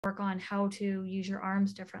work on how to use your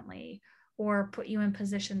arms differently, or put you in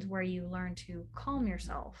positions where you learn to calm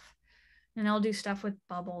yourself. And I'll do stuff with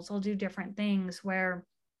bubbles. I'll do different things where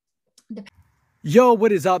Yo,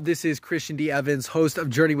 what is up? This is Christian D. Evans, host of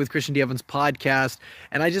Journey with Christian D. Evans podcast.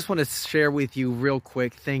 And I just want to share with you real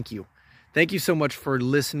quick, thank you. Thank you so much for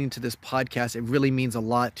listening to this podcast. It really means a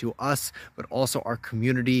lot to us, but also our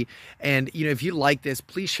community. And, if you like this,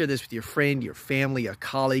 please share this with your friend, your family, a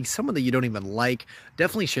colleague, someone that you don't even like.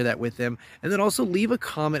 Definitely share that with them. And then also leave a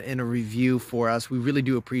comment and a review for us. We really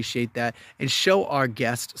do appreciate that. And show our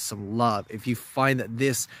guests some love if you find that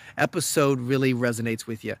this episode really resonates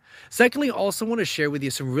with you. Secondly, also want to share with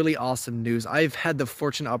you some really awesome news. I've had the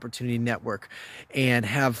Fortune Opportunity Network and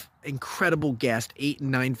have incredible guests, 8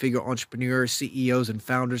 and 9-figure entrepreneurs, CEOs, and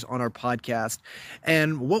founders on our podcast.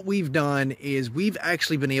 And what we've done is we've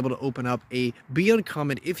actually been able to open up a Be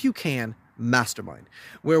Uncommon If You Can mastermind,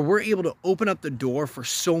 where we're able to open up the door for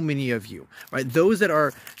so many of you, right? Those that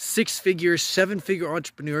are 6-figure, 7-figure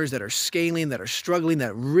entrepreneurs that are scaling, that are struggling,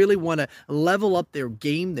 that really want to level up their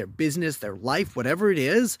game, their business, their life, whatever it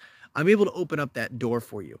is. I'm able to open up that door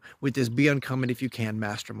for you with this Be Uncommon If You Can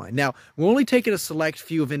mastermind. Now, we're only taking a select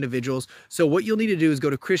few of individuals. So what you'll need to do is go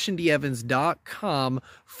to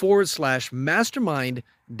christiandeevans.com/mastermind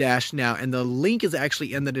now. And the link is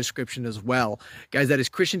actually in the description as well. Guys, that is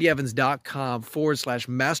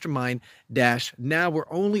christiandeevans.com/mastermind now. We're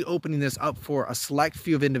only opening this up for a select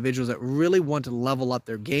few of individuals that really want to level up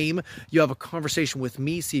their game. You have a conversation with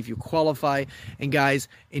me, see if you qualify. And guys,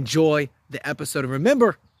 enjoy the episode. And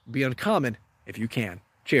remember, be uncommon if you can.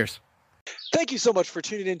 Cheers. Thank you so much for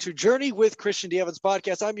tuning in to Journey with Christian D. Evans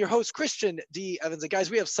podcast. I'm your host, Christian D. Evans. And guys,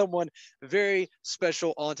 we have someone very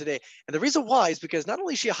special on today. And the reason why is because not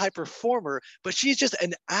only is she a high performer, but she's just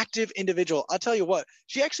an active individual. I'll tell you what,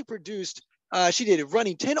 she actually she did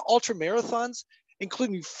running 10 ultra marathons,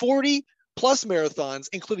 including 40 plus marathons,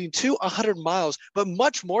 including 100 miles, but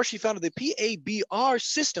much more. She founded the PABR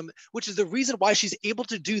system, which is the reason why she's able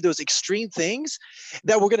to do those extreme things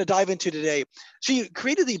that we're going to dive into today. She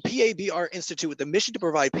created the PABR Institute with the mission to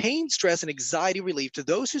provide pain, stress, and anxiety relief to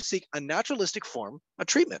those who seek a naturalistic form of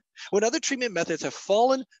treatment when other treatment methods have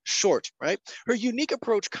fallen short, right? Her unique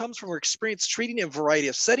approach comes from her experience treating in a variety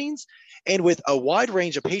of settings and with a wide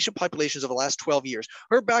range of patient populations over the last 12 years.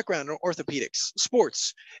 Her background in orthopedics,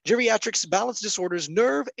 sports, geriatrics, balance disorders,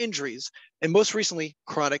 nerve injuries, and most recently,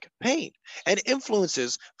 chronic pain, and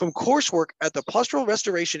influences from coursework at the Postural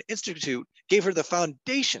Restoration Institute gave her the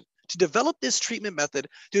foundation to develop this treatment method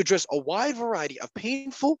to address a wide variety of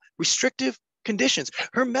painful, restrictive conditions.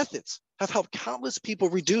 Her methods have helped countless people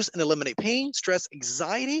reduce and eliminate pain, stress,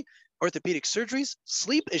 anxiety, orthopedic surgeries,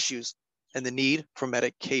 sleep issues, and the need for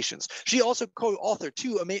medications. She also co-authored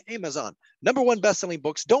 2 Amazon #1 best-selling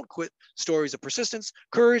books, Don't Quit, Stories of Persistence,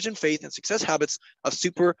 Courage and Faith, and Success Habits of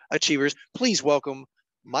Super Achievers. Please welcome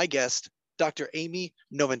my guest, Dr. Amy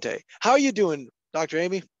Novente. How are you doing, Dr.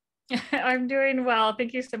 Amy? I'm doing well.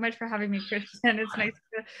 Thank you so much for having me, Christian. It's nice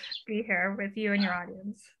to be here with you and your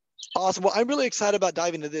audience. Awesome. Well, I'm really excited about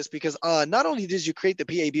diving into this because not only did you create the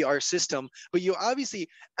PABR system, but you obviously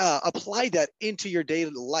applied that into your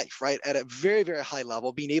daily life, right? At a very, very high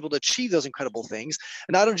level, being able to achieve those incredible things,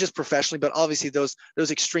 and not only just professionally, but obviously those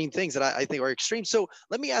extreme things that I think are extreme. So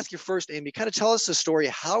let me ask you first, Amy, kind of tell us the story.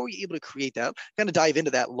 How were you able to create that? Kind of dive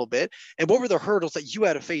into that a little bit. And what were the hurdles that you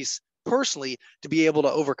had to face personally to be able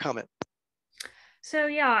to overcome it? So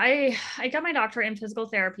yeah, I got my doctorate in physical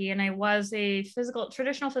therapy, and I was a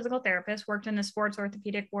traditional physical therapist, worked in the sports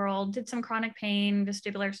orthopedic world, did some chronic pain,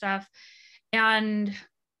 vestibular stuff. And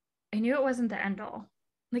I knew it wasn't the end all.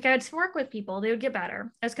 Like, I'd work with people, they would get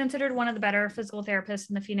better. I was considered one of the better physical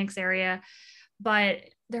therapists in the Phoenix area, but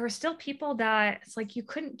there were still people that it's like you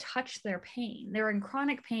couldn't touch their pain. They were in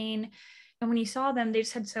chronic pain. And when you saw them, they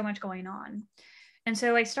just had so much going on. And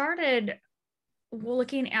so I started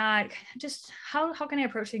looking at just how can I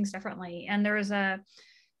approach things differently. And there was a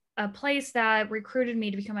place that recruited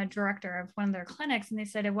me to become a director of one of their clinics. And they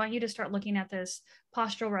said, I want you to start looking at this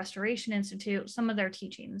Postural Restoration Institute, some of their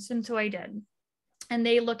teachings. And so I did. And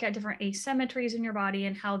they look at different asymmetries in your body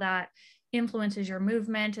and how that influences your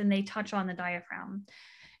movement. And they touch on the diaphragm.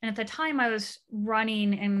 And at the time I was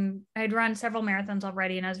running, and I'd run several marathons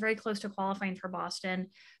already, and I was very close to qualifying for Boston,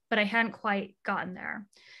 but I hadn't quite gotten there.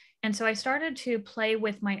 And so I started to play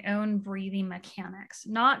with my own breathing mechanics,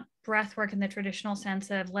 not breath work in the traditional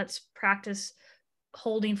sense of let's practice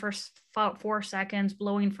holding for 4 seconds,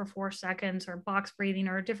 blowing for 4 seconds, or box breathing,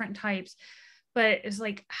 or different types. But it's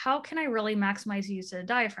like, how can I really maximize use of the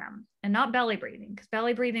diaphragm and not belly breathing? Because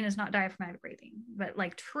belly breathing is not diaphragmatic breathing, but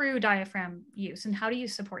like true diaphragm use. And how do you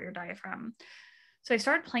support your diaphragm? So I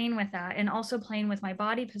started playing with that and also playing with my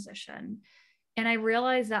body position. And I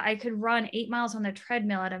realized that I could run 8 miles on the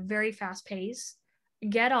treadmill at a very fast pace,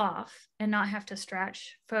 get off and not have to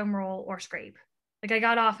stretch, foam roll, or scrape. Like I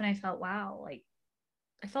got off and I felt, wow, like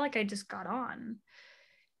I felt like I just got on.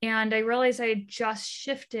 And I realized I had just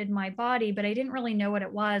shifted my body, but I didn't really know what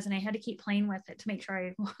it was. And I had to keep playing with it to make sure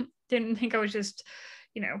I didn't think I was just,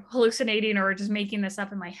 hallucinating or just making this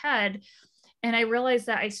up in my head. And I realized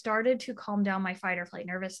that I started to calm down my fight or flight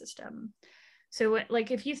nervous system. So,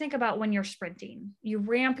 like, if you think about when you're sprinting, you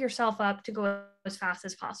ramp yourself up to go as fast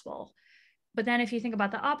as possible. But then if you think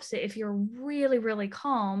about the opposite, if you're really, really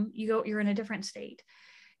calm, you're in a different state.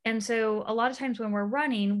 And so a lot of times when we're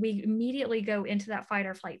running, we immediately go into that fight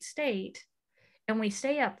or flight state and we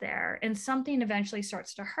stay up there and something eventually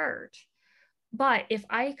starts to hurt. But if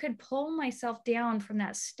I could pull myself down from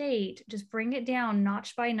that state, just bring it down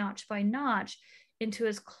notch by notch by notch into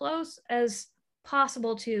as close as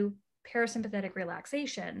possible to parasympathetic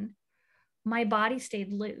relaxation, my body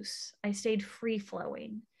stayed loose. I stayed free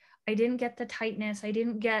flowing. I didn't get the tightness. I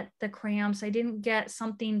didn't get the cramps. I didn't get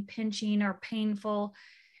something pinching or painful.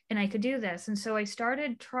 And I could do this. And so I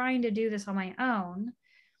started trying to do this on my own.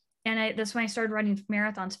 And that's when I started running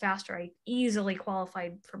marathons faster. I easily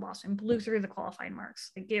qualified for Boston, blew through the qualifying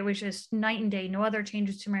marks. Like it was just night and day, no other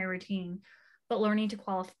changes to my routine, but learning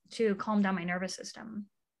to calm down my nervous system.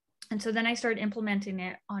 And so then I started implementing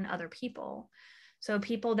it on other people. So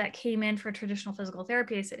people that came in for traditional physical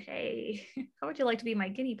therapy, I said, hey, how would you like to be my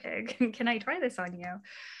guinea pig? Can I try this on you?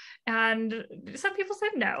 And some people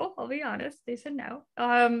said no, I'll be honest. They said no.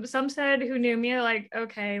 Some said who knew me, like,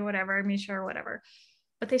 okay, whatever, I mean, sure, whatever.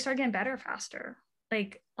 But they started getting better faster,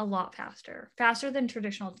 like a lot faster than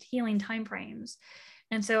traditional healing timeframes.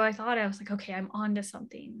 And so I was like, okay, I'm on to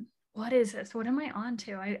something. What is this? What am I on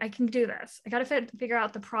to? I can do this. I got to figure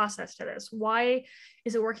out the process to this. Why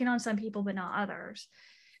is it working on some people but not others?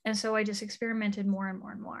 And so I just experimented more and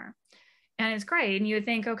more and more. And it's great. And you would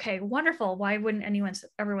think, okay, wonderful. Why wouldn't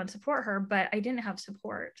everyone support her? But I didn't have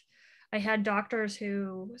support. I had doctors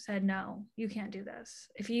who said, no, you can't do this.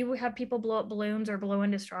 If you have people blow up balloons or blow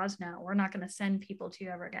into straws, no, we're not going to send people to you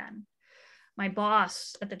ever again. My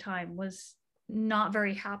boss at the time was not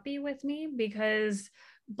very happy with me because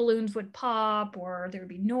balloons would pop or there would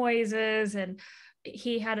be noises. And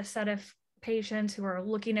he had a set of patients who were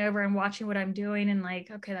looking over and watching what I'm doing and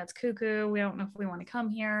like, okay, that's cuckoo. We don't know if we want to come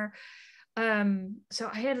here. So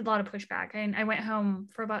I had a lot of pushback, and I went home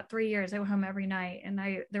for about 3 years. I went home every night, and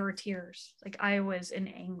there were tears. Like I was in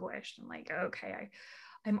anguish. I'm like, okay,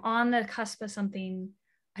 I'm on the cusp of something.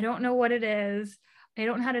 I don't know what it is. I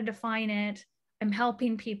don't know how to define it. I'm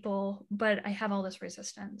helping people, but I have all this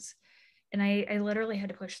resistance. And I literally had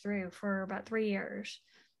to push through for about 3 years.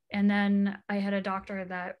 And then I had a doctor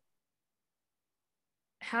that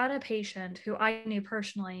had a patient who I knew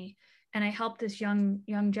personally, and I helped this young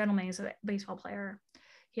gentleman. He's a baseball player.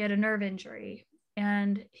 He had a nerve injury,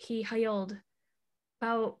 and he healed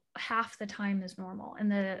about half the time as normal.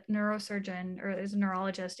 And the neurosurgeon, or is a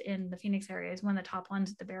neurologist in the Phoenix area, is one of the top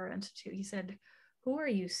ones at the Barrow Institute. He said, "Who are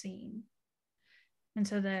you seeing?" And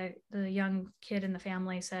so the young kid in the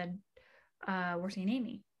family said, "We're seeing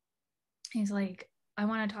Amy." He's like, "I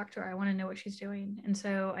want to talk to her. I want to know what she's doing." And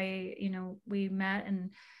so we met,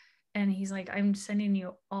 and he's like, "I'm sending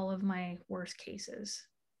you all of my worst cases,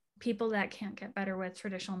 people that can't get better with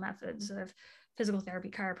traditional methods of physical therapy,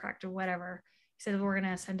 chiropractor, whatever." He said, "We're going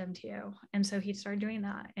to send them to you." And so he started doing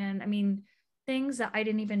that. And I mean, things that I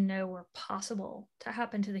didn't even know were possible to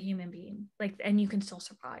happen to the human being, like, and you can still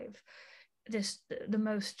survive. Just the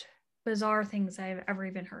most bizarre things I've ever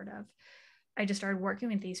even heard of. I just started working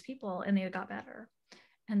with these people and they got better.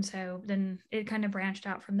 And so then it kind of branched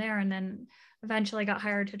out from there. And then eventually I got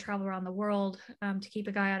hired to travel around the world to keep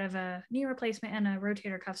a guy out of a knee replacement and a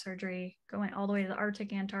rotator cuff surgery, going all the way to the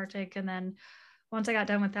Arctic, Antarctic. And then once I got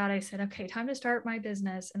done with that, I said, okay, time to start my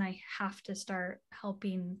business. And I have to start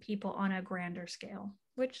helping people on a grander scale,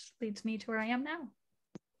 which leads me to where I am now.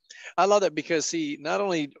 I love that because see, not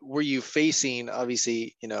only were you facing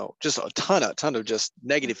obviously, just a ton of just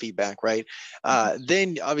negative feedback, right?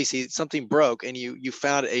 Then obviously something broke and you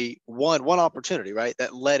found one opportunity, right?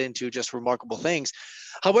 That led into just remarkable things.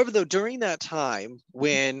 However, though, during that time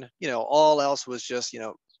when, all else was just,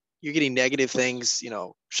 you're getting negative things,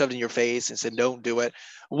 shoved in your face and said, don't do it.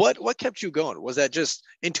 What kept you going? Was that just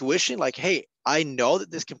intuition? Like, hey, I know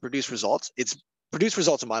that this can produce results. It's produced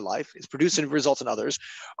results in my life. It's producing results in others.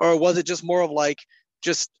 Or was it just more of like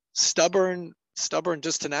just stubborn,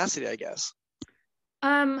 just tenacity, I guess?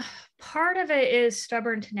 Part of it is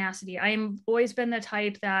stubborn tenacity. I've always been the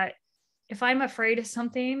type that if I'm afraid of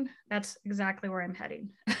something, that's exactly where I'm heading.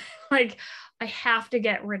 Like, I have to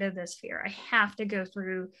get rid of this fear. I have to go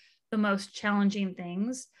through the most challenging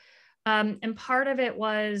things. And part of it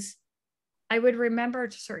was I would remember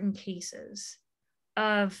certain cases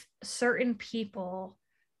of certain people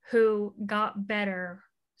who got better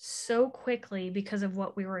so quickly because of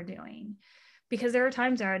what we were doing. Because there are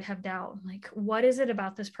times I'd have doubt, like, what is it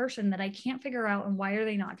about this person that I can't figure out, and why are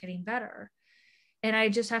they not getting better? And I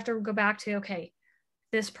just have to go back to, okay,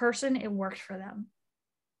 this person, it worked for them.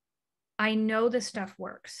 I know this stuff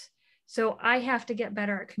works. So I have to get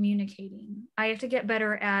better at communicating. I have to get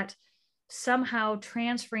better at somehow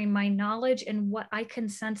transferring my knowledge and what I can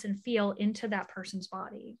sense and feel into that person's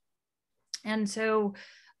body. And so,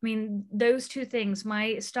 I mean, those two things,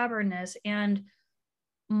 my stubbornness and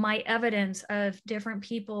my evidence of different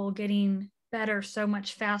people getting better so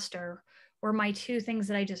much faster, were my two things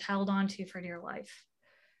that I just held on to for dear life.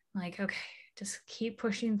 Like, okay, just keep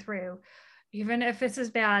pushing through. Even if this is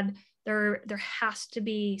bad, there has to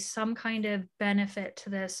be some kind of benefit to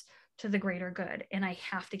this, to the greater good. And I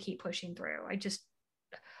have to keep pushing through.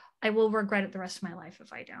 I will regret it the rest of my life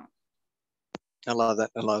if I don't. I love that.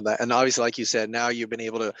 I love that. And obviously, like you said, now you've been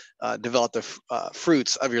able to develop the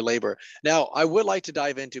fruits of your labor. Now, I would like to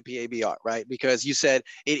dive into PABR, right? Because you said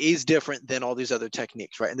it is different than all these other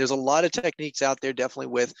techniques, right? And there's a lot of techniques out there, definitely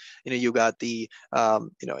with, you got the,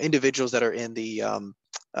 individuals that are in the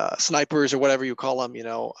snipers or whatever you call them,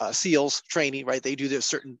 SEALs training, right? They do this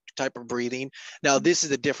certain type of breathing. Now, this is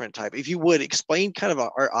a different type. If you would explain kind of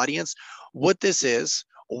our audience what this is,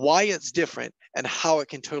 why it's different, and how it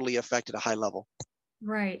can totally affect at a high level.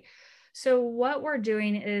 Right. So what we're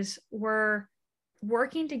doing is we're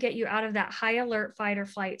working to get you out of that high alert fight or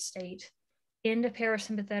flight state into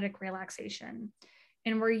parasympathetic relaxation.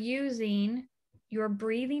 And we're using your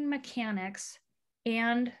breathing mechanics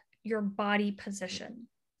and your body position.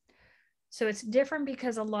 So it's different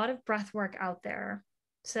because a lot of breath work out there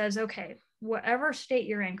says, okay, whatever state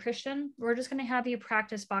you're in, Christian, we're just going to have you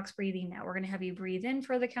practice box breathing now. We're going to have you breathe in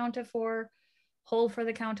for the count of 4, hold for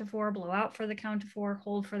the count of 4, blow out for the count of 4,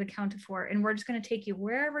 hold for the count of 4. And we're just going to take you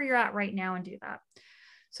wherever you're at right now and do that.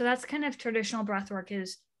 So that's kind of traditional breath work,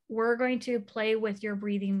 is we're going to play with your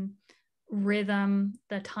breathing rhythm,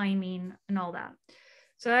 the timing, and all that.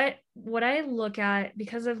 So what I look at,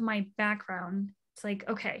 because of my background, it's like,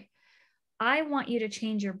 okay, I want you to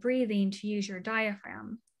change your breathing to use your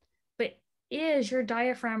diaphragm, but is your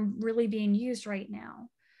diaphragm really being used right now?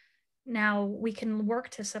 Now we can work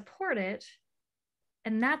to support it.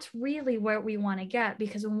 And that's really what we want to get,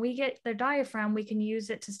 because when we get the diaphragm, we can use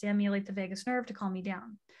it to stimulate the vagus nerve to calm you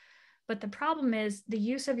down. But the problem is the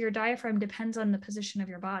use of your diaphragm depends on the position of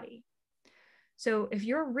your body. So if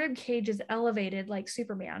your rib cage is elevated like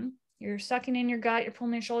Superman, you're sucking in your gut, you're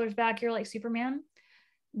pulling your shoulders back, you're like Superman,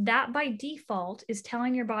 that by default is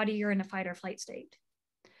telling your body you're in a fight or flight state.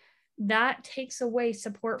 That takes away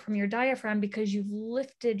support from your diaphragm because you've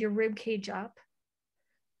lifted your rib cage up.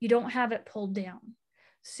 You don't have it pulled down.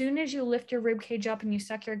 Soon as you lift your rib cage up and you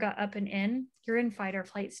suck your gut up and in, you're in fight or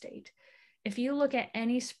flight state. If you look at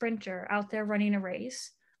any sprinter out there running a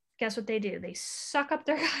race, guess what they do? They suck up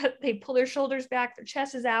their gut, they pull their shoulders back, their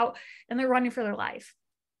chest is out, and they're running for their life.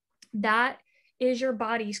 That is your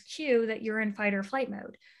body's cue that you're in fight or flight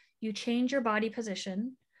mode. You change your body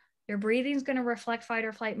position, your breathing is going to reflect fight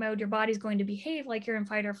or flight mode, your body's going to behave like you're in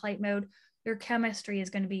fight or flight mode, your chemistry is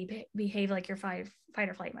going to behave like you're fight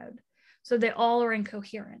or flight mode. So they all are in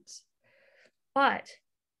coherence. But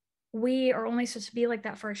we are only supposed to be like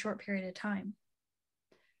that for a short period of time.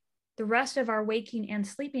 The rest of our waking and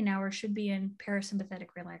sleeping hours should be in parasympathetic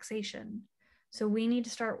relaxation. So we need to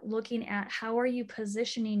start looking at how are you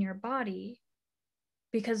positioning your body,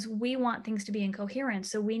 because we want things to be in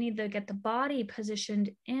coherence. So we need to get the body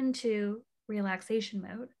positioned into relaxation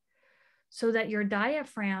mode so that your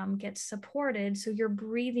diaphragm gets supported, so your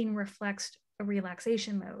breathing reflects a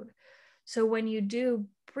relaxation mode. So when you do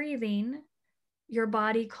breathing, your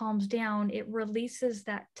body calms down, it releases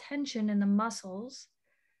that tension in the muscles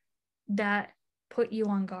that put you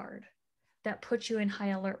on guard, that put you in high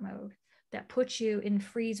alert mode, that puts you in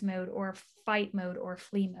freeze mode or fight mode or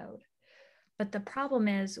flee mode. But the problem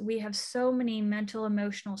is we have so many mental,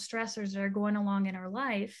 emotional stressors that are going along in our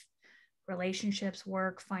life, relationships,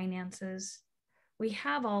 work, finances. We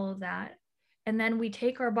have all of that. And then we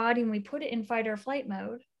take our body and we put it in fight or flight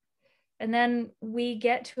mode. And then we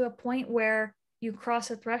get to a point where you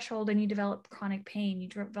cross a threshold and you develop chronic pain. You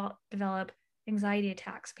develop anxiety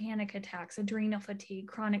attacks, panic attacks, adrenal fatigue,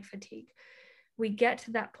 chronic fatigue. We get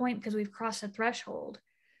to that point because we've crossed a threshold.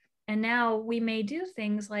 And now we may do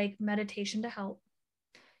things like meditation to help.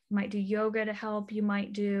 You might do yoga to help. You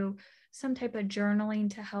might do some type of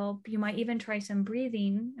journaling to help. You might even try some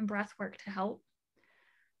breathing and breath work to help.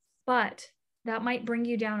 But that might bring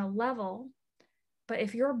you down a level. But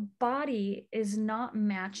if your body is not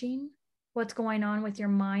matching what's going on with your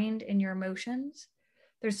mind and your emotions,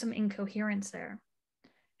 there's some incoherence there.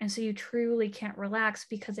 And so you truly can't relax,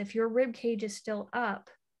 because if your rib cage is still up,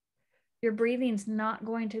 your breathing's not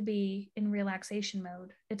going to be in relaxation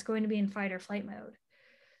mode. It's going to be in fight or flight mode.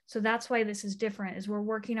 So that's why this is different, is we're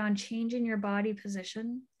working on changing your body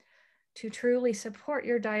position to truly support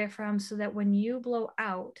your diaphragm, so that when you blow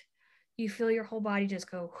out, you feel your whole body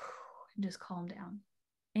just go and just calm down.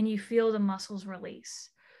 And you feel the muscles release.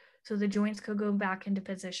 So the joints could go back into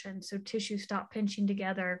position. So tissue stop pinching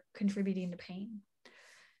together, contributing to pain.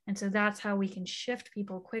 And so that's how we can shift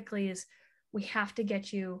people quickly, is we have to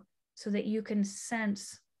get you so that you can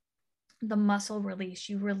sense the muscle release.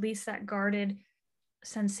 You release that guarded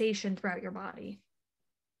sensation throughout your body.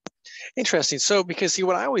 Interesting. So, because see,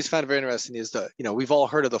 what I always found very interesting is we've all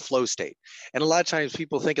heard of the flow state. And a lot of times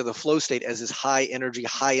people think of the flow state as this high energy,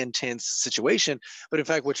 high intense situation. But in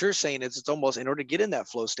fact, what you're saying is it's almost, in order to get in that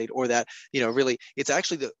flow state, or that, really, it's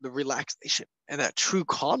actually the relaxation and that true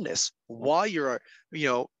calmness while you're,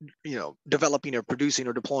 developing or producing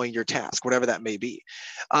or deploying your task, whatever that may be.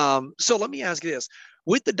 So let me ask you this.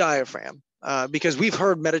 With the diaphragm, because we've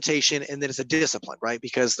heard meditation and then it's a discipline, right?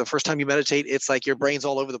 Because the first time you meditate, it's like your brain's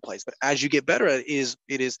all over the place. But as you get better at it,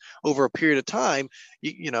 it is over a period of time,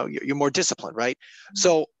 you're more disciplined, right? Mm-hmm.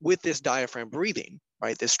 So with this diaphragm breathing,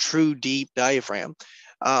 right, this true deep diaphragm,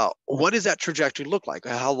 what does that trajectory look like?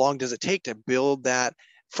 How long does it take to build that?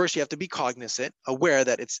 First, you have to be cognizant, aware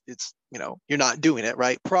that it's you're not doing it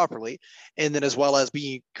right properly, and then as well as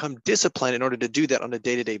become disciplined in order to do that on a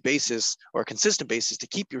day-to-day basis or a consistent basis to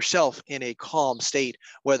keep yourself in a calm state,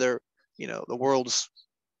 whether the world's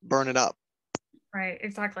burning up. Right,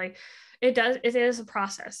 exactly. It is a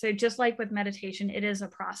process. So just like with meditation, it is a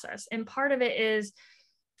process, and part of it is,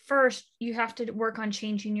 first you have to work on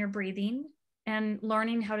changing your breathing and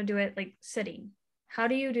learning how to do it like sitting. How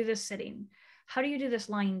do you do this sitting? How do you do this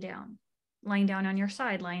lying down? Lying down on your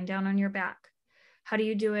side, lying down on your back. How do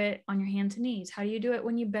you do it on your hands and knees? How do you do it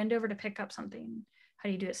when you bend over to pick up something? How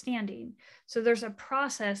do you do it standing? So there's a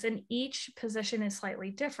process, and each position is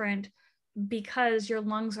slightly different because your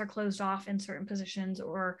lungs are closed off in certain positions,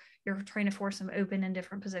 or you're trying to force them open in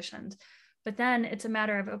different positions. But then it's a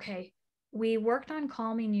matter of, okay, we worked on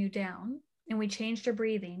calming you down and we changed your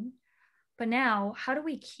breathing, but now how do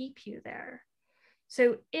we keep you there?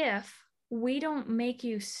 So if we don't make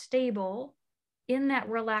you stable in that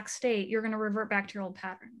relaxed state, you're going to revert back to your old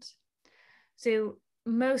patterns. So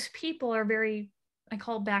most people are very, I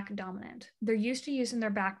call back dominant. They're used to using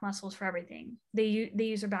their back muscles for everything. They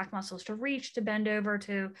use their back muscles to reach, to bend over,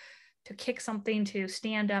 to kick something, to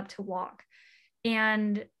stand up, to walk.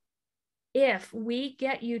 And if we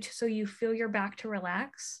get you so you feel your back to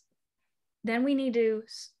relax, then we need to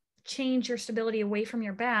change your stability away from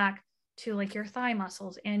your back to like your thigh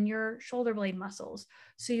muscles and your shoulder blade muscles.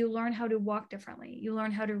 So you learn how to walk differently. You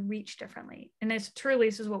learn how to reach differently. And this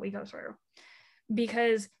is what we go through.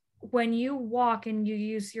 Because when you walk and you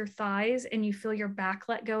use your thighs and you feel your back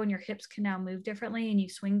let go and your hips can now move differently and you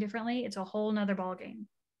swing differently, it's a whole nother ballgame.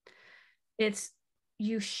 It's,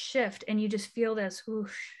 you shift and you just feel this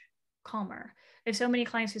whoosh, calmer. There's so many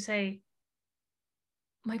clients who say,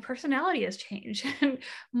 my personality has changed. And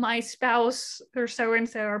my spouse or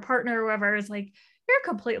so-and-so or partner or whoever is like, you're a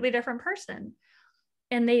completely different person.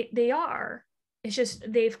 And they are. It's just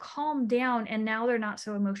they've calmed down and now they're not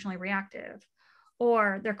so emotionally reactive.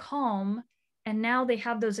 Or they're calm and now they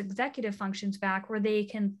have those executive functions back where they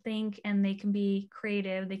can think and they can be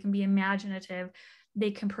creative, they can be imaginative,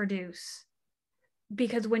 they can produce.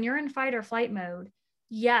 Because when you're in fight or flight mode,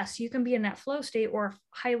 yes, you can be in that flow state or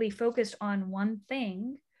highly focused on one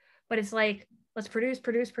thing, but it's like, let's produce.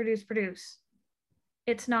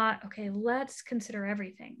 It's not, okay, let's consider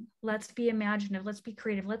everything. Let's be imaginative. Let's be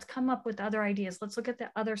creative. Let's come up with other ideas. Let's look at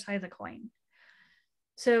the other side of the coin.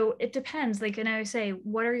 So it depends. Like, and I say,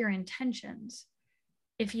 what are your intentions?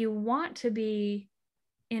 If you want to be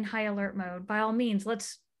in high alert mode, by all means,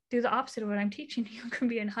 let's do the opposite of what I'm teaching. You can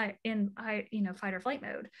be in high, fight or flight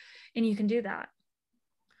mode, and you can do that.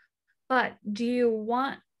 But do you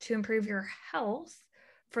want to improve your health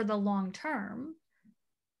for the long term?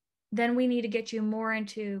 Then we need to get you more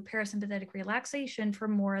into parasympathetic relaxation for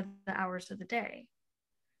more of the hours of the day,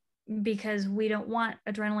 because we don't want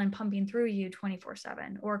adrenaline pumping through you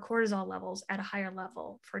 24/7 or cortisol levels at a higher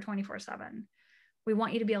level for 24/7. We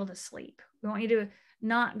want you to be able to sleep. We want you to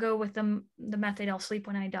not go with the method, I'll sleep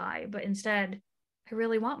when I die, but instead, I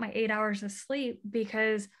really want my 8 hours of sleep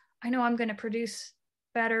because I know I'm going to produce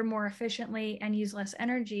better, more efficiently, and use less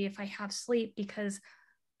energy if I have sleep, because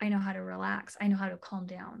I know how to relax. I know how to calm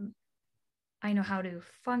down. I know how to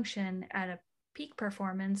function at a peak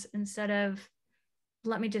performance instead of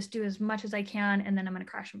let me just do as much as I can and then I'm going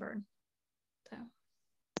to crash and burn. So.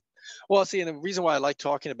 Well, see, and the reason why I like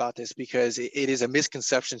talking about this, because it is a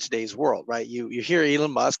misconception in today's world, right? You hear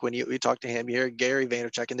Elon Musk, when you talk to him, you hear Gary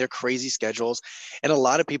Vaynerchuk and their crazy schedules. And a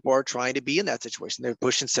lot of people are trying to be in that situation. They're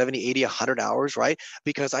pushing 70, 80, 100 hours, right?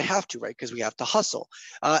 Because I have to, right? Because we have to hustle.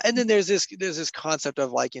 And then there's this concept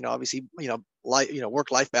of like, obviously,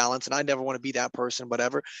 work-life balance. And I never want to be that person,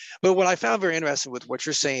 whatever. But what I found very interesting with what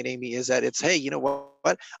you're saying, Amy, is that it's, hey, you know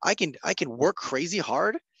what? I can work crazy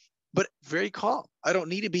hard, but very calm. I don't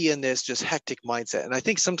need to be in this just hectic mindset. And I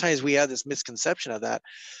think sometimes we have this misconception of that.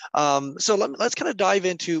 So let's kind of dive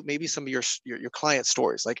into maybe some of your client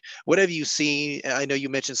stories. Like, what have you seen? I know you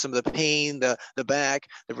mentioned some of the pain, the back,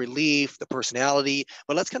 the relief, the personality,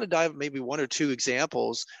 but let's kind of dive maybe one or two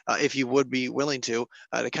examples, if you would be willing to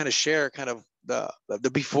kind of share kind of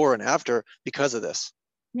the before and after because of this.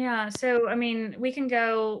 Yeah. So, I mean, we can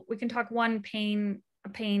talk one pain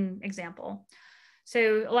example.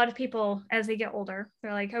 So a lot of people, as they get older,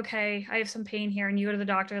 they're like, okay, I have some pain here. And you go to the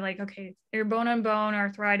doctor, like, okay, your bone on bone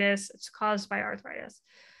arthritis, it's caused by arthritis.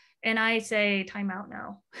 And I say, time out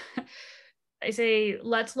now. I say,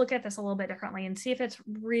 let's look at this a little bit differently and see if it's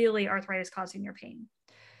really arthritis causing your pain.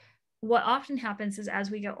 What often happens is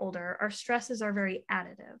as we get older, our stresses are very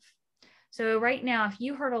additive. So right now, if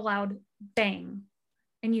you heard a loud bang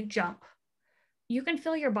and you jump, you can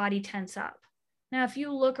feel your body tense up. Now, if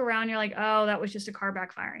you look around, you're like, oh, that was just a car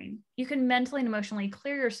backfiring. You can mentally and emotionally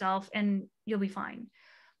clear yourself and you'll be fine.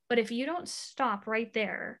 But if you don't stop right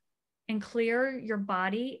there and clear your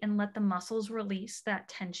body and let the muscles release that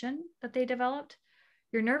tension that they developed,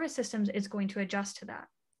 your nervous system is going to adjust to that.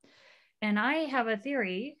 And I have a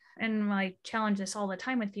theory, and I challenge this all the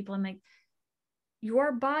time with people. I'm like,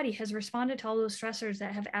 your body has responded to all those stressors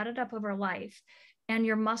that have added up over life, and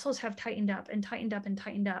your muscles have tightened up and tightened up and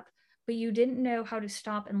tightened up, but you didn't know how to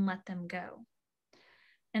stop and let them go.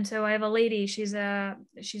 And so I have a lady, she's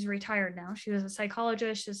retired now. She was a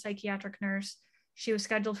psychologist, she's a psychiatric nurse. She was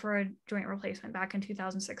scheduled for a joint replacement back in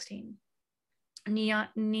 2016,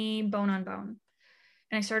 knee bone on bone.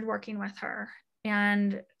 And I started working with her.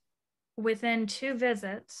 And within 2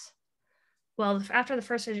 visits, well, after the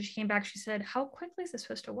first visit, she came back, she said, how quickly is this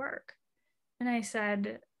supposed to work? And I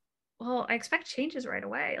said, well, I expect changes right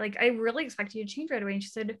away. Like, I really expect you to change right away. And she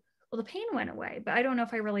said, well, the pain went away, but I don't know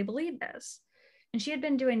if I really believe this. And she had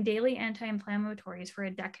been doing daily anti-inflammatories for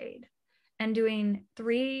a decade and doing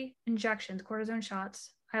 3 injections, cortisone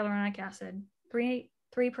shots, hyaluronic acid, three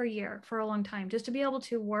per year for a long time, just to be able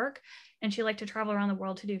to work. And she liked to travel around the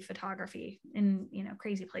world to do photography in,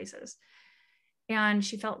 crazy places. And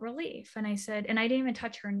she felt relief. And I said, and I didn't even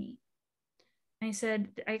touch her knee. And I said,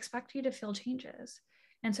 I expect you to feel changes.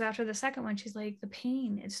 And so after the second one, she's like, the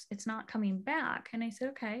pain, it's not coming back. And I said,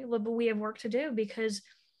 okay, well, but we have work to do, because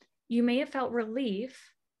you may have felt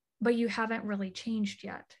relief, but you haven't really changed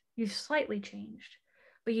yet. You've slightly changed,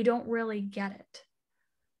 but you don't really get it.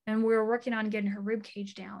 And we were working on getting her rib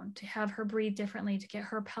cage down to have her breathe differently, to get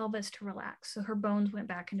her pelvis to relax, so her bones went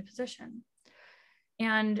back into position.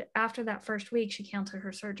 And after that first week, she canceled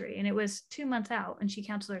her surgery. And it was 2 months out and she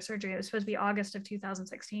canceled her surgery. It was supposed to be August of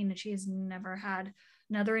 2016. And she has never had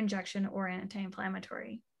another injection or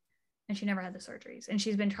anti-inflammatory. And she never had the surgeries. And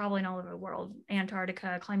she's been traveling all over the world,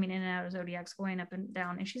 Antarctica, climbing in and out of zodiacs, going up and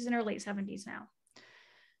down. And she's in her late 70s now.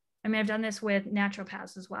 I mean, I've done this with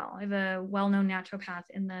naturopaths as well. I have a well-known naturopath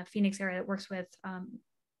in the Phoenix area that works with a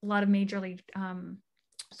lot of major league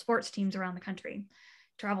sports teams around the country.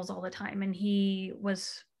 Travels all the time, and he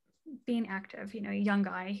was being active, a young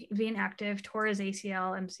guy being active, tore his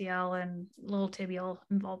ACL, MCL, and little tibial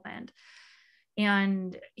involvement.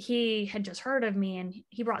 And he had just heard of me, and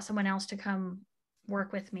he brought someone else to come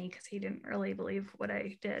work with me because he didn't really believe what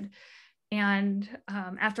I did. And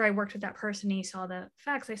after I worked with that person, he saw the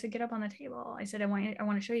facts. I said, get up on the table. I said, I want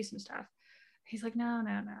to show you some stuff. He's like, no.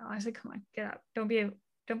 I said, come on, get up. Don't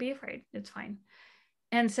be afraid. It's fine.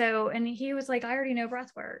 And he was like, I already know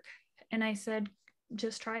breath work. And I said,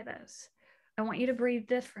 just try this. I want you to breathe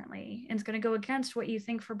differently. And it's going to go against what you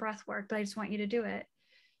think for breath work, but I just want you to do it.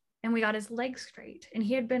 And we got his leg straight. And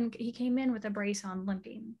he came in with a brace on,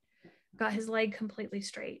 limping, got his leg completely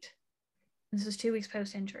straight. This was 2 weeks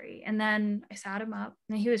post-injury. And then I sat him up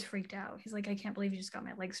and he was freaked out. He's like, I can't believe you just got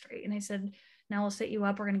my leg straight. And I said, now we'll sit you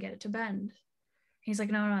up. We're going to get it to bend. He's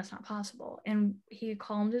like, no, it's not possible. And he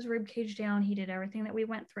calmed his rib cage down. He did everything that we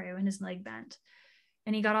went through, and his leg bent.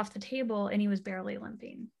 and he got off the table and he was barely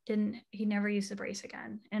limping. He never used the brace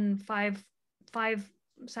again. And five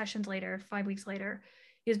sessions later, 5 weeks later,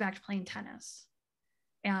 he was back to playing tennis,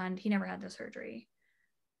 and he never had the surgery.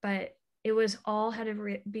 But it was all had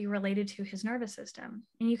to be related to his nervous system.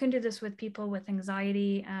 And you can do this with people with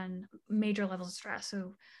anxiety and major levels of stress.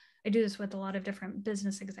 So I do this with a lot of different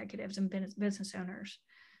business executives and business owners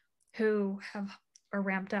who are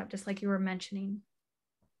ramped up, just like you were mentioning.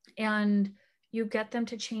 And you get them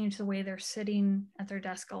to change the way they're sitting at their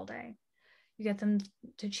desk all day. You get them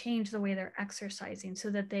to change the way they're exercising so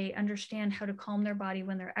that they understand how to calm their body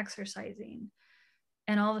when they're exercising.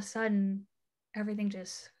 And all of a sudden, everything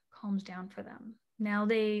just calms down for them. Now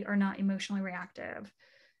they are not emotionally reactive.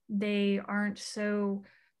 They aren't so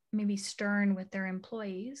maybe stern with their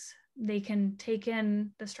employees. They can take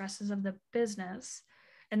in the stresses of the business,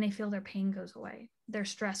 and they feel their pain goes away. Their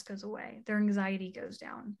stress goes away. Their anxiety goes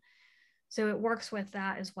down. So it works with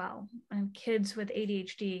that as well. And kids with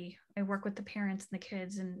ADHD, I work with the parents and the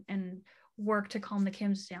kids and work to calm the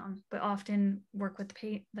kids down, but often work with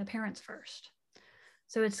the parents first.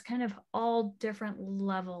 So it's kind of all different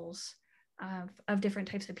levels of different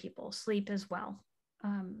types of people. Sleep as well.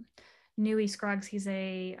 Newey Scruggs, he's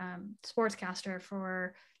a sportscaster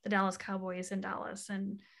for the Dallas Cowboys in Dallas,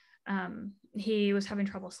 and he was having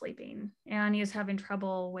trouble sleeping, and he was having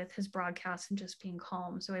trouble with his broadcasts and just being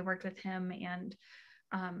calm. So I worked with him, and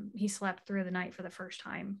he slept through the night for the first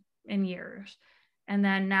time in years. And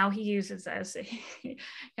then now he uses this.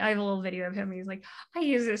 I have a little video of him. He's like, I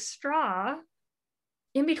use this straw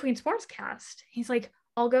in between sportscast. He's like,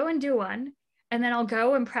 I'll go and do one, and then I'll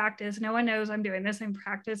go and practice. No one knows I'm doing this. I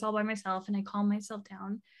practice all by myself, and I calm myself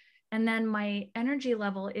down. And then my energy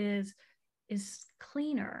level is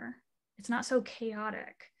cleaner. It's not so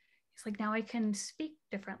chaotic. It's like, now I can speak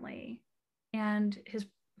differently, and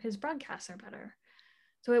his broadcasts are better.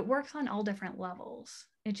 So it works on all different levels.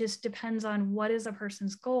 It just depends on what is a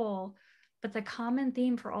person's goal. But the common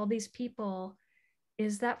theme for all these people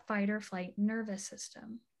is that fight or flight nervous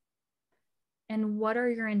system. And what are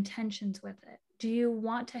your intentions with it? Do you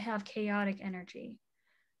want to have chaotic energy?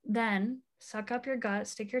 Then suck up your gut,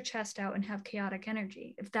 stick your chest out, and have chaotic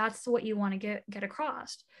energy, if that's what you want to get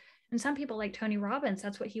across. And some people, like Tony Robbins,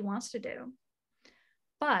 that's what he wants to do.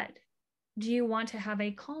 But do you want to have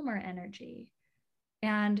a calmer energy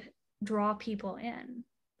and draw people in?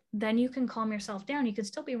 Then you can calm yourself down. You can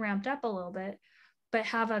still be ramped up a little bit, but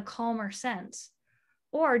have a calmer sense.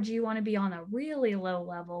 Or do you want to be on a really low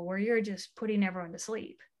level where you're just putting everyone to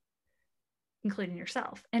sleep, including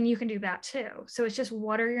yourself? And you can do that too. So it's just,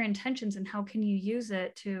 what are your intentions and how can you use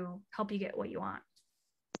it to help you get what you want?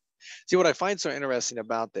 See, what I find so interesting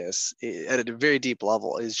about this at a very deep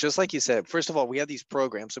level is, just like you said, first of all, we have these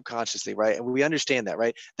programs subconsciously, right? And we understand that,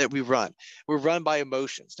 right? That we're run by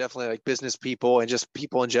emotions, definitely, like business people and just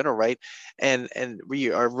people in general, right? And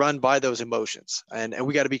we are run by those emotions, and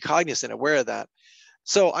we got to be cognizant, aware of that.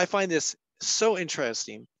 So I find this so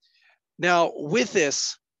interesting. Now with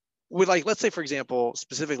this, like, let's say, for example,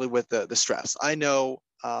 specifically with the stress, I know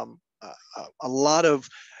a lot of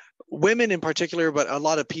women in particular, but a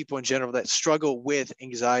lot of people in general that struggle with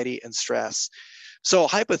anxiety and stress. So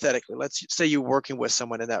hypothetically, let's say you're working with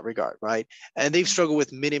someone in that regard, right? And they've struggled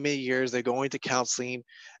with many, many years. They're going to counseling.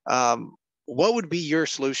 What would be your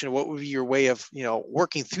solution? What would be your way of,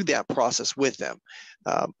 working through that process with them?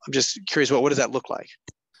 I'm just curious, what does that look like?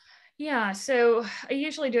 Yeah, so I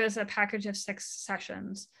usually do as a package of 6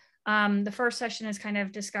 sessions. The first session is kind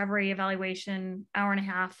of discovery, evaluation, hour and a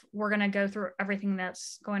half. We're going to go through everything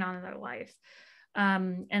that's going on in their life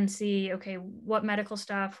and see, okay, what medical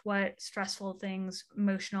stuff, what stressful things,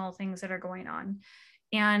 emotional things that are going on.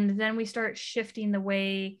 And then we start shifting the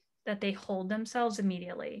way that they hold themselves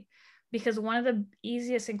immediately. Because one of the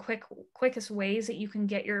easiest and quickest ways that you can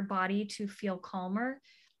get your body to feel calmer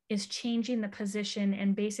is changing the position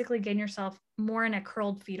and basically getting yourself more in a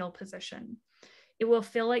curled fetal position. It will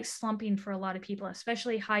feel like slumping for a lot of people,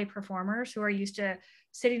 especially high performers who are used to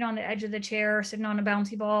sitting on the edge of the chair, sitting on a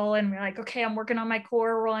bouncy ball, and we're like, okay, I'm working on my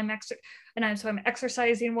core while I'm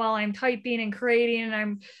exercising while I'm typing and creating, and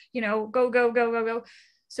I'm, go.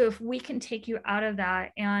 So if we can take you out of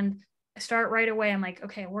that and start right away, I'm like,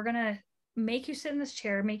 okay, we're gonna make you sit in this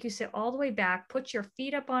chair, make you sit all the way back, put your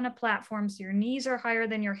feet up on a platform so your knees are higher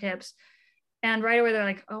than your hips, and right away they're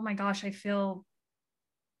like, oh my gosh, I feel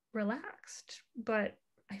relaxed, but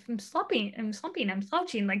I'm slumping, I'm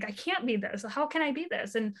slouching, like I can't be this, how can I be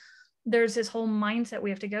this? And there's this whole mindset we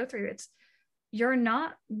have to go through. It's, you're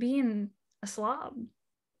not being a slob,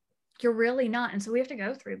 you're really not. And so we have to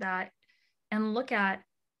go through that and look at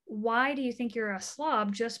why do you think you're a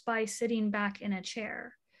slob just by sitting back in a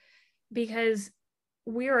chair? Because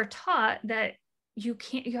we are taught that you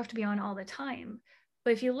have to be on all the time.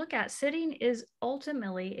 But if you look at, sitting is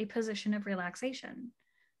ultimately a position of relaxation.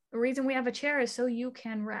 The reason we have a chair is so you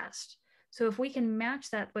can rest. So if we can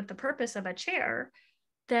match that with the purpose of a chair,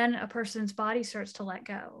 then a person's body starts to let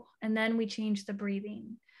go. And then we change the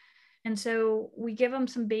breathing. And so we give them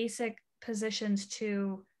some basic positions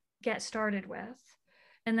to get started with.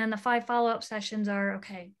 And then the 5 follow-up sessions are,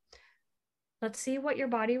 okay, let's see what your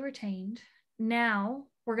body retained. Now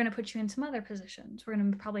we're going to put you in some other positions. We're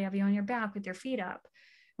going to probably have you on your back with your feet up.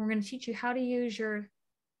 We're going to teach you how to use your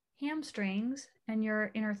hamstrings and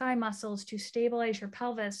your inner thigh muscles to stabilize your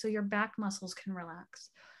pelvis so your back muscles can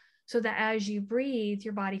relax. So that as you breathe,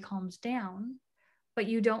 your body calms down, but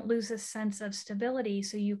you don't lose a sense of stability.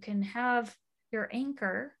 So you can have your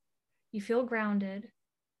anchor, you feel grounded.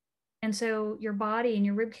 And so your body and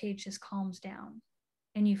your rib cage just calms down,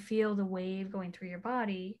 and you feel the wave going through your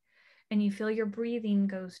body, and you feel your breathing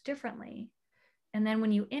goes differently. And then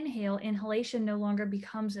when you inhale, inhalation no longer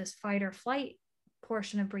becomes this fight or flight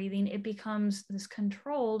portion of breathing. It becomes this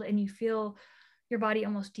controlled, and you feel your body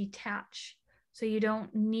almost detach. So you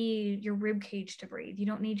don't need your rib cage to breathe. You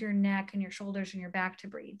don't need your neck and your shoulders and your back to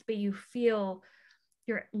breathe, but you feel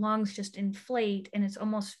your lungs just inflate, and it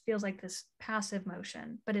almost feels like this passive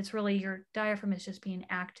motion, but it's really your diaphragm is just being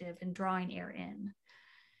active and drawing air in.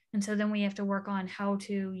 And so then we have to work on how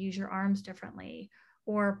to use your arms differently,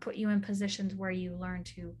 or put you in positions where you learn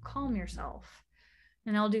to calm yourself.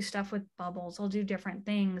 And I'll do stuff with bubbles. I'll do different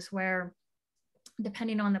things where,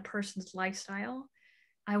 depending on the person's lifestyle,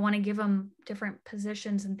 I want to give them different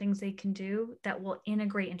positions and things they can do that will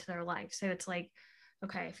integrate into their life. So it's like,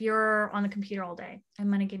 okay, if you're on the computer all day, I'm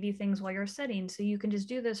going to give you things while you're sitting. So you can just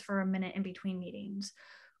do this for a minute in between meetings.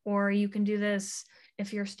 Or you can do this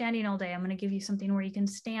if you're standing all day. I'm going to give you something where you can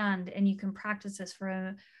stand and you can practice this for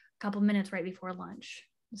a couple minutes right before lunch.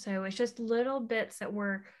 So it's just little bits that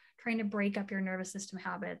we're trying to break up your nervous system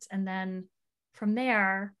habits. And then from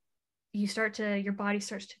there, your body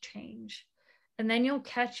starts to change. And then you'll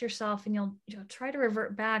catch yourself and you'll try to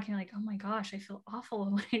revert back. And you're like, oh my gosh, I feel awful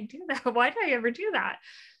when I do that. Why did I ever do that?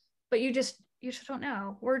 But you just don't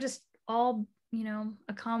know. We're just all, a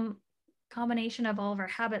combination of all of our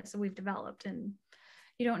habits that we've developed, and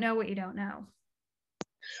you don't know what you don't know.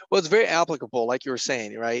 Well, it's very applicable, like you were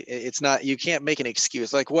saying, right? It's not, you can't make an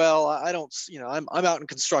excuse like, well, I don't, I'm out in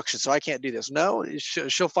construction, so I can't do this. No,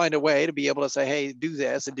 she'll find a way to be able to say, hey, do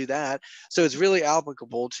this and do that. So it's really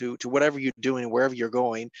applicable to whatever you're doing, wherever you're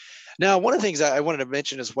going. Now, one of the things I wanted to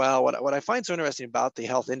mention as well, what I find so interesting about the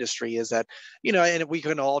health industry is that, and we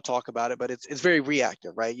can all talk about it, but it's very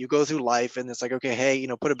reactive, right? You go through life and it's like, okay, hey,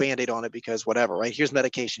 put a Band-Aid on it because whatever, right? Here's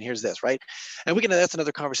medication, here's this, right? And that's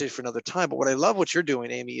another conversation for another time. But what I love what you're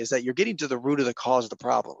doing, Amy, is that you're getting to the root of the cause of the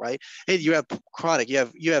problem, right? Hey, you have chronic,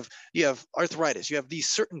 you have arthritis, you have these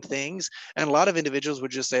certain things, and a lot of individuals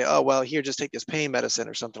would just say, oh, well, here, just take this pain medicine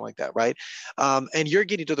or something like that, right? And you're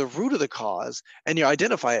getting to the root of the cause, and you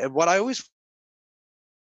identify it. And what I always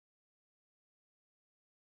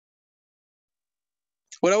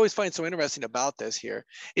find so interesting about this here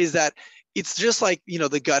is that it's just like,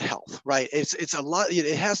 the gut health, right? It's a lot,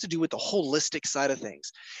 it has to do with the holistic side of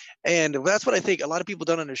things. And that's what I think a lot of people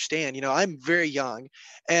don't understand. I'm very young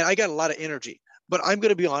and I got a lot of energy, but I'm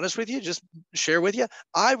going to be honest with you, just share with you,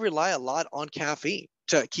 I rely a lot on caffeine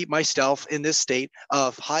to keep myself in this state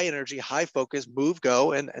of high energy, high focus, move,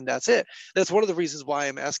 go, and that's it. That's one of the reasons why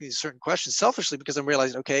I'm asking these certain questions selfishly, because I'm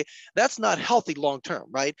realizing, okay, that's not healthy long term,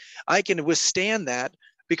 right? I can withstand that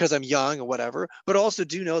because I'm young or whatever, but also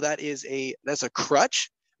do know that's a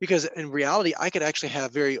crutch, because in reality, I could actually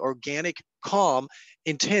have very organic, calm,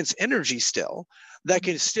 intense energy still that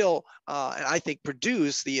can still, and I think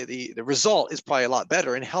produce the result is probably a lot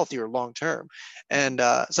better and healthier long term. And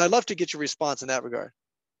so I'd love to get your response in that regard.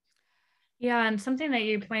 Yeah, and something that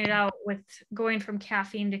you pointed out with going from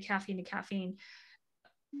caffeine to caffeine to caffeine,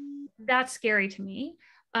 that's scary to me.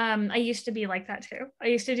 I used to be like that too. I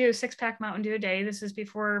used to do a 6-pack Mountain Dew a day. This is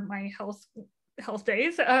before my health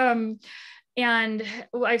days. And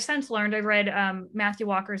I've since learned, I read Matthew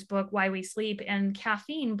Walker's book, Why We Sleep, and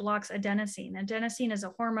caffeine blocks adenosine. Adenosine is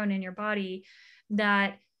a hormone in your body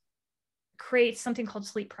that creates something called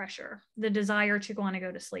sleep pressure, the desire to want to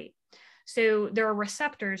go to sleep. So there are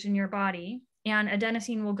receptors in your body, and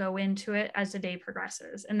adenosine will go into it as the day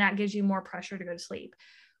progresses, and that gives you more pressure to go to sleep.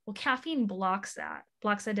 Well, caffeine blocks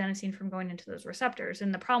adenosine from going into those receptors.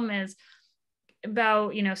 And the problem is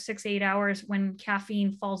about 6 to 8 hours, when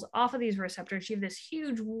caffeine falls off of these receptors, you have this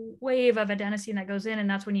huge wave of adenosine that goes in, and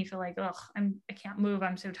that's when you feel like, oh, I can't move,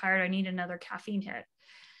 I'm so tired, I need another caffeine hit.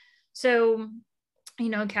 So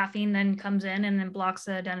caffeine then comes in and then blocks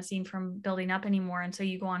the adenosine from building up anymore, and so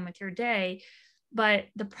you go on with your day. But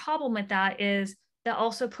the problem with that is that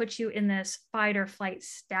also puts you in this fight or flight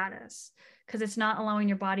status, because it's not allowing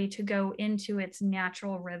your body to go into its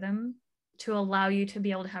natural rhythm to allow you to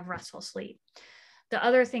be able to have restful sleep. The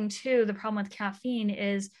other thing too, the problem with caffeine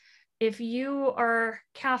is if you are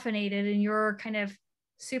caffeinated and you're kind of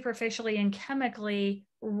superficially and chemically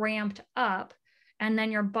ramped up, and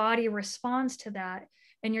then your body responds to that,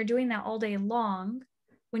 and you're doing that all day long,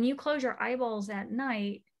 when you close your eyeballs at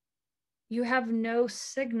night, you have no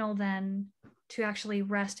signal then to actually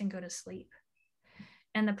rest and go to sleep.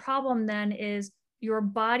 And the problem then is your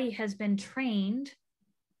body has been trained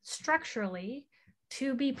structurally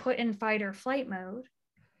to be put in fight or flight mode.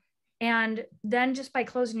 And then just by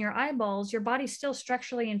closing your eyeballs, your body's still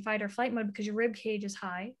structurally in fight or flight mode because your rib cage is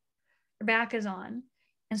high, your back is on.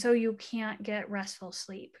 And so you can't get restful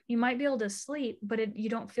sleep. You might be able to sleep, but you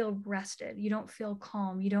don't feel rested. You don't feel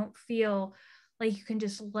calm. You don't feel like you can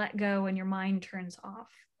just let go and your mind turns off.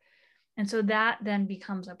 And so that then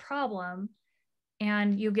becomes a problem.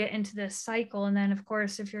 And you get into this cycle. And then, of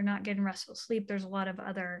course, if you're not getting restful sleep, there's a lot of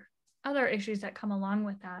other issues that come along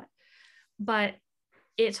with that. But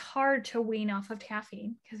it's hard to wean off of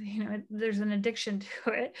caffeine because there's an addiction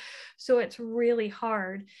to it. So it's really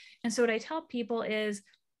hard. And so what I tell people is,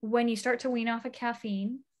 when you start to wean off of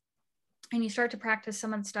caffeine and you start to practice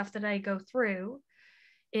some of the stuff that I go through,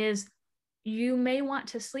 is you may want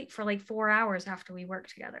to sleep for like 4 hours after we work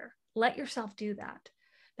together. Let yourself do that.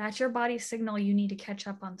 That's your body's signal you need to catch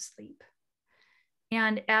up on sleep.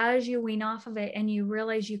 And as you wean off of it and you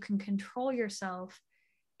realize you can control yourself,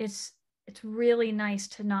 it's really nice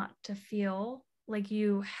to not to feel like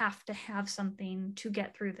you have to have something to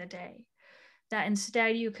get through the day. That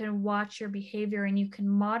instead you can watch your behavior and you can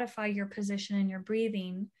modify your position and your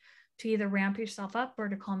breathing to either ramp yourself up or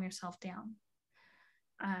to calm yourself down.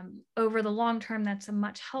 Over the long term, that's a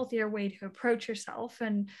much healthier way to approach yourself.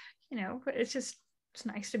 And, it's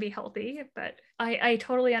nice to be healthy, but I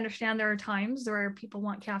totally understand there are times where people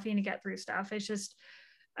want caffeine to get through stuff. It's just,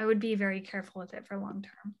 I would be very careful with it for long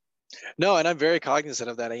term. No, and I'm very cognizant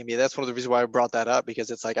of that, Amy. That's one of the reasons why I brought that up, because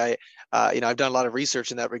it's like I've done a lot of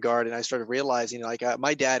research in that regard, and I started realizing,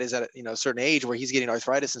 my dad is at a certain age where he's getting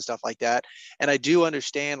arthritis and stuff like that, and I do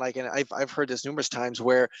understand, and I've heard this numerous times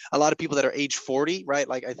where a lot of people that are age 40, right?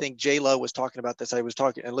 Like I think J Lo was talking about this. I was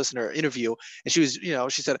talking and listening to her interview, and she was,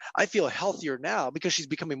 she said, I feel healthier now because she's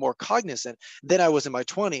becoming more cognizant than I was in my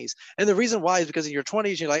 20s, and the reason why is because in your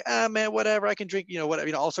 20s you're like, man, whatever, I can drink,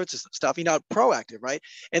 whatever, all sorts of stuff. You're not proactive, right?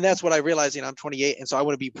 And that's what I realized. I'm 28, and so I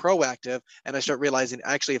want to be proactive. And I start realizing,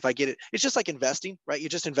 actually, if I get it, it's just like investing, right? You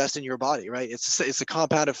just invest in your body, right? It's a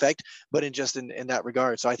compound effect, but in that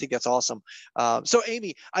regard. So I think that's awesome. So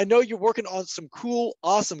Amy, I know you're working on some cool,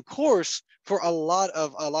 awesome course for a lot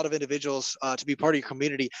of individuals to be part of your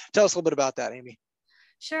community. Tell us a little bit about that, Amy.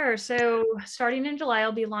 Sure. So starting in July,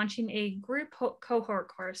 I'll be launching a group cohort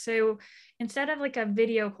course. So instead of like a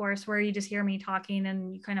video course where you just hear me talking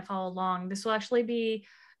and you kind of follow along, this will actually be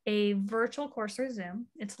a virtual course through Zoom.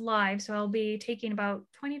 It's live, so I'll be taking about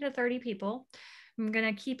 20 to 30 people. I'm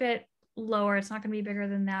going to keep it lower. It's not going to be bigger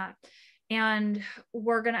than that. And I'm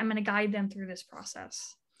going to guide them through this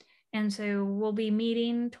process. And so we'll be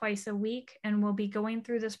meeting twice a week, and we'll be going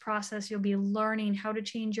through this process. You'll be learning how to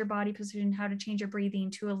change your body position, how to change your breathing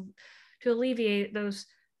to alleviate those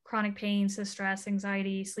chronic pains, the stress,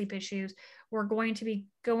 anxiety, sleep issues. We're going to be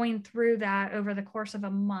going through that over the course of a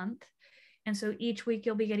month. And so each week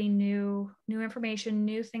you'll be getting new information,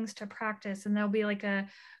 new things to practice. And there'll be like a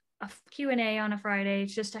Q&A on a Friday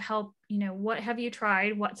just to help, what have you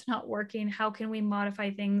tried? What's not working? How can we modify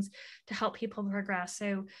things to help people progress?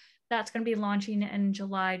 So that's going to be launching in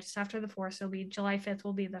July, just after the 4th. So it'll be July 5th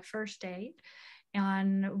will be the first date.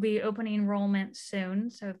 And we'll be opening enrollment soon.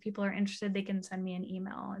 So if people are interested, they can send me an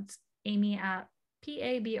email. It's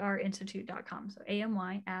amy@pabrinstitute.com. So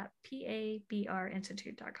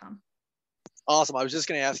amy@pabrinstitute.com. Awesome. I was just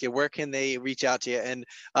going to ask you, where can they reach out to you? And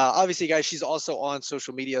obviously, guys, she's also on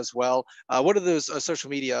social media as well. What are those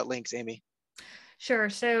social media links, Amy? Sure.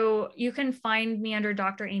 So you can find me under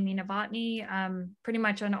Dr. Amy Novotny, pretty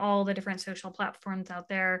much on all the different social platforms out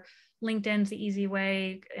there. LinkedIn's the easy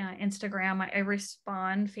way. Instagram, I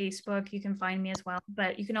respond. Facebook, you can find me as well.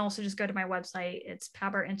 But you can also just go to my website. It's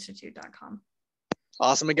pabrinstitute.com.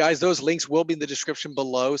 Awesome. And guys, those links will be in the description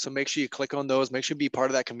below. So make sure you click on those, make sure you be part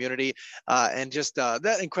of that community, and just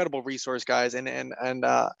that incredible resource, guys. And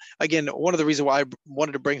again, one of the reasons why I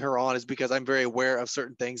wanted to bring her on is because I'm very aware of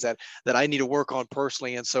certain things that I need to work on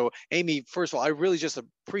personally. And so, Amy, first of all, I really just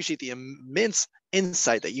appreciate the immense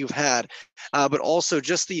insight that you've had, but also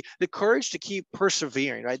just the courage to keep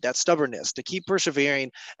persevering, right? That stubbornness to keep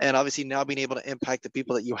persevering, and obviously now being able to impact the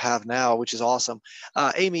people that you have now, which is awesome.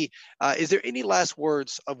 Amy, is there any last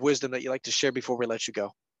words of wisdom that you'd like to share before we let you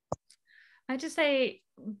go? I just say,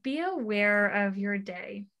 be aware of your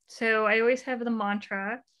day. So I always have the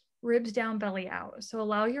mantra, ribs down, belly out. So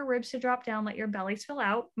allow your ribs to drop down, let your belly spill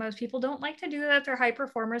out. Most people don't like to do that. They're high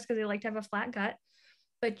performers because they like to have a flat gut,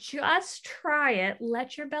 but just try it.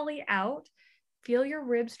 Let your belly out, feel your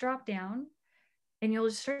ribs drop down, and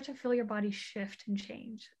you'll start to feel your body shift and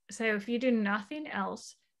change. So if you do nothing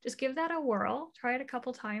else, just give that a whirl, try it a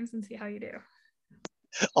couple times and see how you do.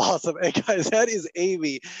 Awesome. And guys, that is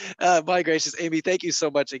Amy. My gracious, Amy, thank you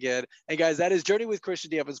so much again. And guys, that is Journey with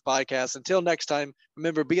Christian D. Evans podcast. Until next time,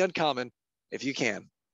 remember, be uncommon if you can.